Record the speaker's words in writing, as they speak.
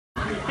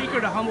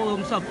Baker to humble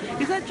himself.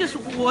 Is that just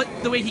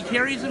the way he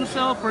carries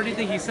himself, or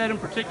anything he said in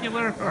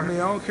particular? Or? I mean,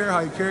 I don't care how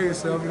you carry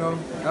yourself, you know.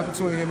 That's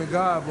between him and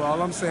God, but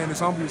all I'm saying is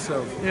humble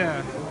yourself.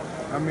 Yeah.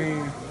 I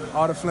mean,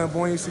 all the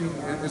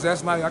flamboyancy,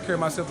 that's not, I carry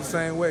myself the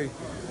same way,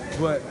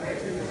 but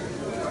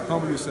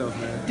humble yourself,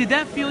 man. Did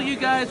that feel you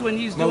guys when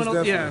he's doing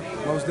Most definitely.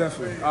 Yeah. Most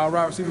definitely. Our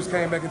wide receivers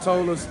came back and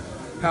told us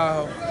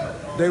how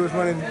they was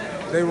running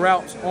their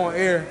routes on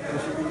air,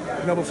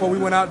 you know, before we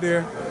went out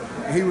there,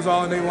 and he was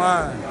all in their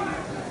line. You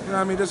know what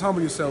I mean? Just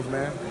humble yourself,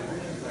 man.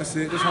 That's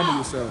it. Just humble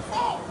yourself.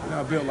 You're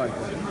not built like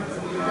that.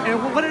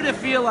 And what did it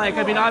feel like?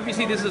 I mean,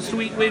 obviously this is a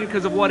sweet win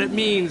because of what it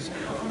means,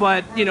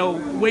 but, you know,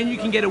 when you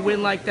can get a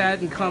win like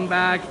that and come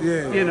back,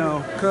 you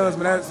know.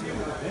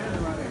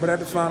 But that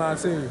define our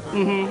team.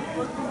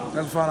 Mm-hmm.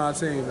 That's define our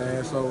team,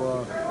 man.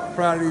 So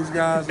proud of these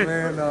guys,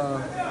 man.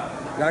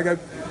 Gotta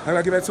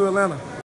get back to Atlanta.